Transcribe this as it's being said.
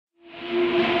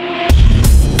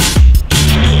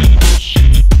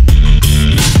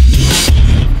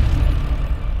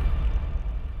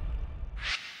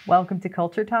Welcome to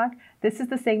Culture Talk. This is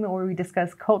the segment where we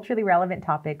discuss culturally relevant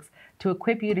topics to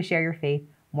equip you to share your faith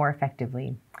more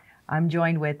effectively. I'm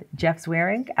joined with Jeff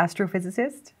Zweerink,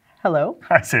 astrophysicist. Hello.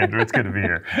 Hi, Sandra. It's good to be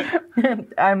here.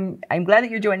 I'm glad that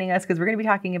you're joining us because we're going to be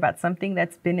talking about something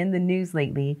that's been in the news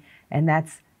lately, and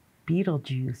that's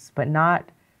Betelgeuse, but not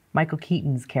Michael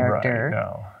Keaton's character, Right,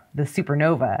 no. the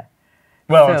supernova.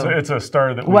 Well, So- it's a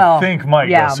star that we think might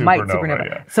go supernova. Might supernova.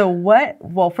 Yeah.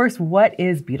 So first, what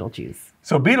is Betelgeuse?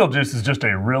 So Betelgeuse is just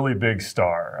a really big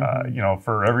star.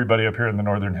 For everybody up here in the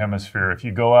Northern Hemisphere, if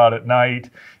you go out at night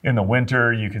in the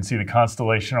winter, you can see the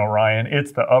constellation Orion.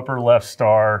 It's the upper left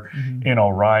star in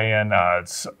Orion.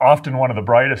 It's often one of the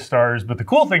brightest stars, but the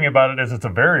cool thing about it is it's a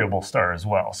variable star as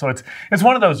well. So it's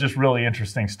one of those just really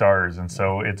interesting stars, and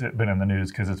so it's been in the news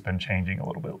because it's been changing a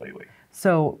little bit lately.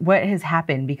 So what has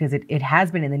happened, because it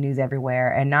has been in the news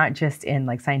everywhere, and not just in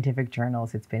like scientific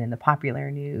journals, it's been in the popular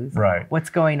news. Right.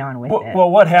 What's going on with it? Well,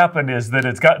 what happened is that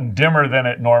it's gotten dimmer than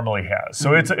it normally has.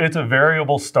 So it's a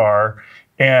variable star,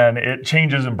 and it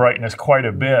changes in brightness quite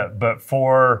a bit. But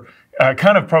for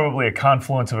kind of probably a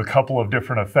confluence of a couple of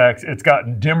different effects, it's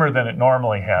gotten dimmer than it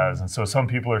normally has. And so some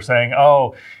people are saying,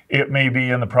 oh, it may be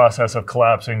in the process of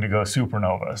collapsing to go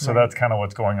supernova. So that's kind of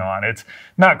what's going on. It's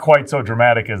not quite so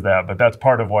dramatic as that, but that's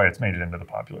part of why it's made it into the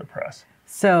popular press.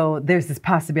 So there's this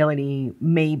possibility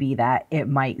maybe that it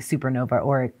might supernova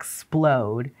or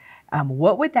explode.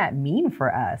 What would that mean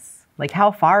for us? Like,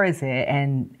 how far is it?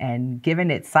 And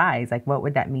given its size, like, what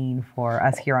would that mean for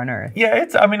us here on Earth? Yeah,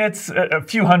 it's a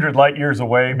few hundred light years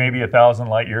away, maybe 1,000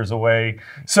 light years away.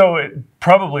 So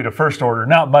probably to first order,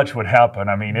 not much would happen.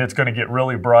 I mean, it's going to get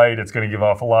really bright. It's going to give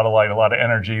off a lot of light, a lot of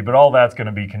energy, but all that's going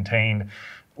to be contained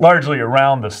largely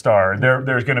around the star.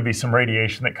 There's going to be some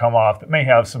radiation that come off that may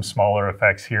have some smaller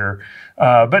effects here.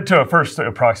 But to a first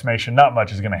approximation, not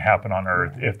much is going to happen on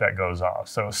Earth if that goes off.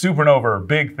 So supernova are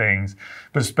big things,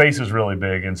 but space is really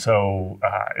big. And so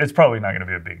it's probably not going to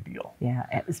be a big deal.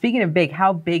 Yeah. Speaking of big,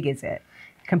 how big is it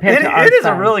compared to our It is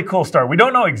sun? a really cool star. We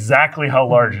don't know exactly how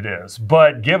large it is,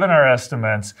 but given our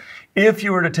estimates, if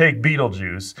you were to take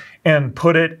Betelgeuse and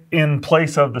put it in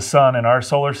place of the sun in our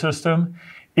solar system,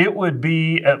 it would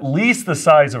be at least the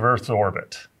size of Earth's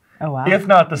orbit, if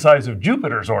not the size of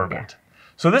Jupiter's orbit.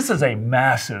 So this is a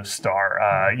massive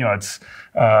star. It's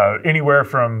anywhere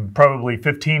from probably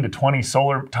 15 to 20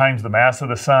 solar times the mass of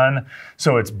the sun.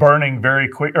 So it's burning very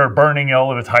quick, or burning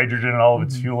all of its hydrogen and all of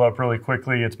its fuel up really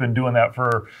quickly. It's been doing that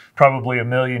for probably 1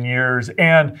 million years.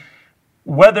 And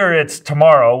whether it's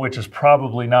tomorrow, which is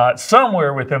probably not,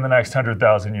 somewhere within the next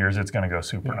 100,000 years, it's going to go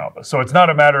supernova. So it's not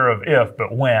a matter of if,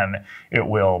 but when it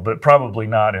will, but probably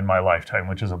not in my lifetime,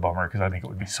 which is a bummer because I think it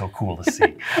would be so cool to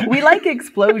see. We like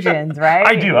explosions, right?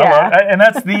 I do. Yeah. And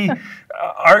that's the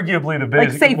arguably the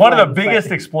biggest, safe one of the ones, biggest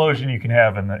but explosion you can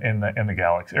have in the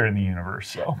galaxy or in the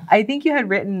universe. So I think you had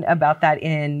written about that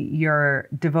in your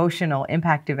devotional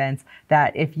impact events,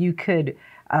 that if you could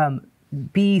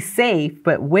be safe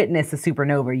but witness a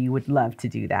supernova, you would love to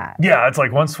do that. Yeah, it's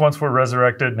like once we're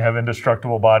resurrected and have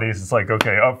indestructible bodies, it's like,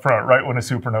 okay, up front, right when a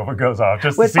supernova goes off,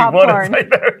 just With to see popcorn. what it's like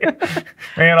there.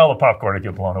 Man, all the popcorn would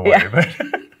get blown away. Yeah.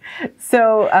 But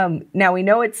So now we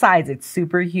know its size, it's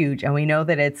super huge, and we know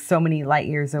that it's so many light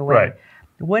years away. Right.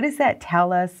 What does that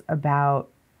tell us about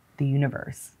the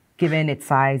universe, given its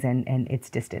size and its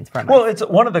distance from Well, us? it's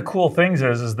one of the cool things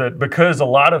is that because a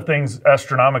lot of things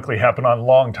astronomically happen on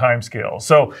long time scales.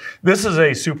 So this is a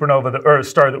supernova or a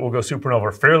star that will go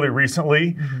supernova fairly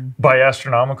recently by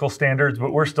astronomical standards,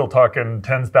 but we're still talking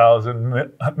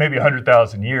 10,000, maybe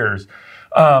 100,000 years.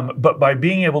 But by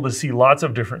being able to see lots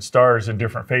of different stars in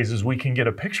different phases, we can get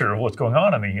a picture of what's going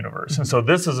on in the universe. And so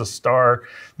this is a star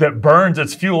that burns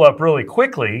its fuel up really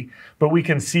quickly, but we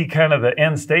can see kind of the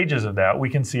end stages of that. We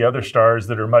can see other stars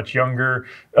that are much younger,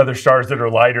 other stars that are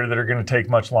lighter that are going to take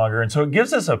much longer. And so it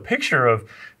gives us a picture of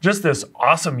just this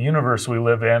awesome universe we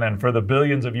live in, and for the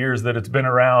billions of years that it's been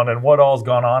around and what all's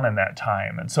gone on in that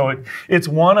time. And so it's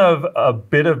one of a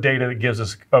bit of data that gives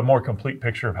us a more complete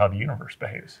picture of how the universe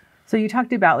behaves. So you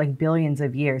talked about like billions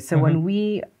of years. So when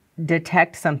we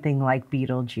detect something like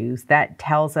Betelgeuse, that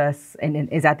tells us, and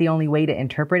is that the only way to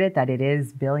interpret it, that it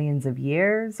is billions of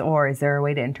years? Or is there a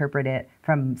way to interpret it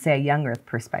from, say, a young Earth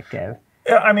perspective?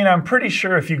 Yeah, I mean, I'm pretty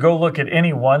sure if you go look at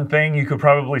any one thing, you could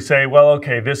probably say, well,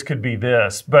 okay, this could be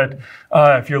this. But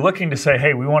if you're looking to say,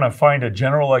 hey, we want to find a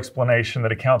general explanation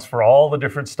that accounts for all the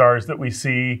different stars that we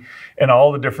see and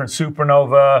all the different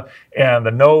supernova and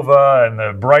the nova and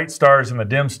the bright stars and the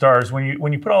dim stars,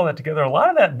 when you put all that together, a lot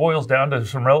of that boils down to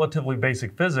some relatively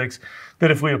basic physics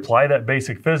that if we apply that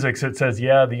basic physics, it says,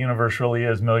 yeah, the universe really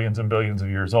is millions and billions of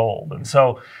years old. And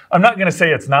so I'm not going to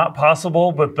say it's not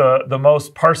possible, but the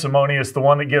most parsimonious, the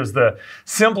one that gives the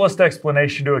simplest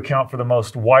explanation to account for the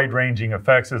most wide-ranging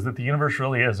effects is that the universe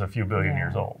really is a few billion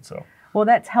years old. So. Well,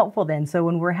 that's helpful then. So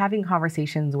when we're having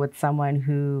conversations with someone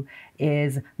who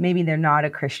is, maybe they're not a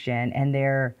Christian and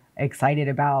they're excited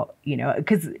about,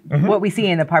 because what we see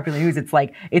in the popular news, it's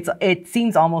like, it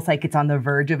seems almost like it's on the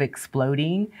verge of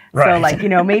exploding. Right. So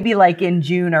like, maybe like in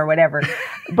June or whatever,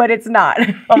 but it's not.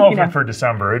 I'm hoping for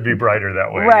December. It'd be brighter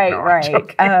that way. Right, no,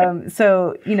 right.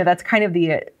 So, that's kind of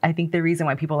I think the reason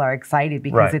why people are excited,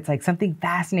 because it's like something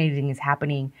fascinating is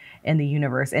happening in the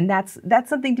universe. And that's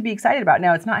something to be excited about.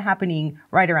 Now, it's not happening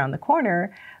right around the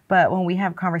corner, but when we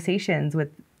have conversations with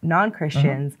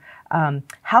non-Christians,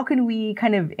 how can we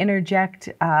kind of interject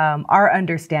our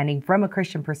understanding from a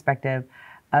Christian perspective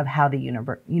of how the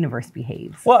universe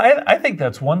behaves? Well, I think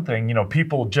that's one thing.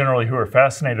 People generally who are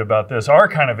fascinated about this are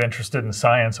kind of interested in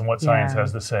science and what science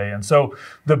has to say. And so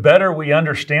the better we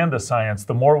understand the science,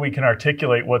 the more we can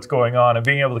articulate what's going on, and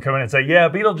being able to come in and say, yeah,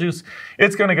 Betelgeuse,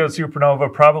 it's going to go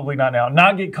supernova, probably not now,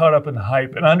 not get caught up in the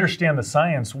hype, and understand the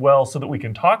science well so that we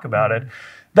can talk about it.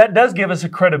 That does give us a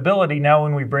credibility now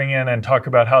when we bring in and talk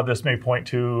about how this may point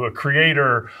to a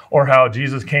creator or how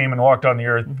Jesus came and walked on the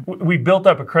earth. We built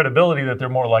up a credibility that they're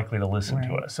more likely to listen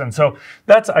to us. And so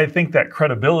I think that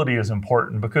credibility is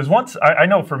important, because once, I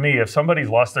know for me, if somebody's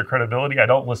lost their credibility, I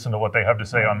don't listen to what they have to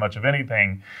say on much of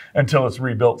anything until it's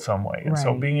rebuilt some way. And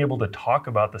so being able to talk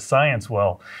about the science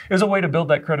well is a way to build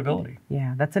that credibility.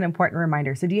 Yeah, that's an important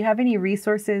reminder. So do you have any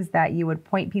resources that you would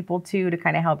point people to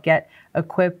kind of help get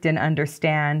equipped and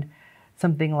understand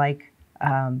something like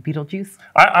Betelgeuse?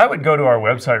 I would go to our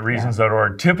website,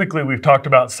 reasons.org. Typically, we've talked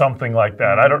about something like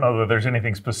that. I don't know that there's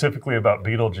anything specifically about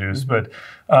Betelgeuse, but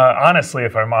honestly,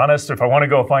 if I'm honest, if I want to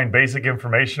go find basic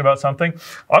information about something,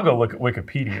 I'll go look at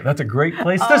Wikipedia. That's a great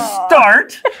place to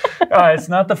start. It's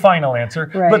not the final answer,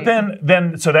 but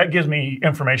then so that gives me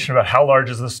information about how large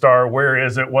is the star, where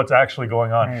is it, what's actually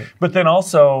going on. But then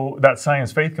also that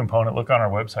science faith component, look on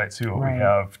our website, see what we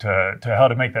have to how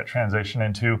to make that transition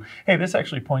into, hey, this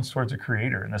actually points towards a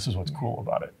creator, and this is what's cool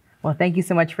about it. Well, thank you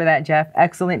so much for that, Jeff.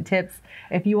 Excellent tips.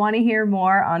 If you want to hear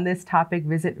more on this topic,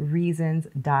 visit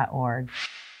reasons.org.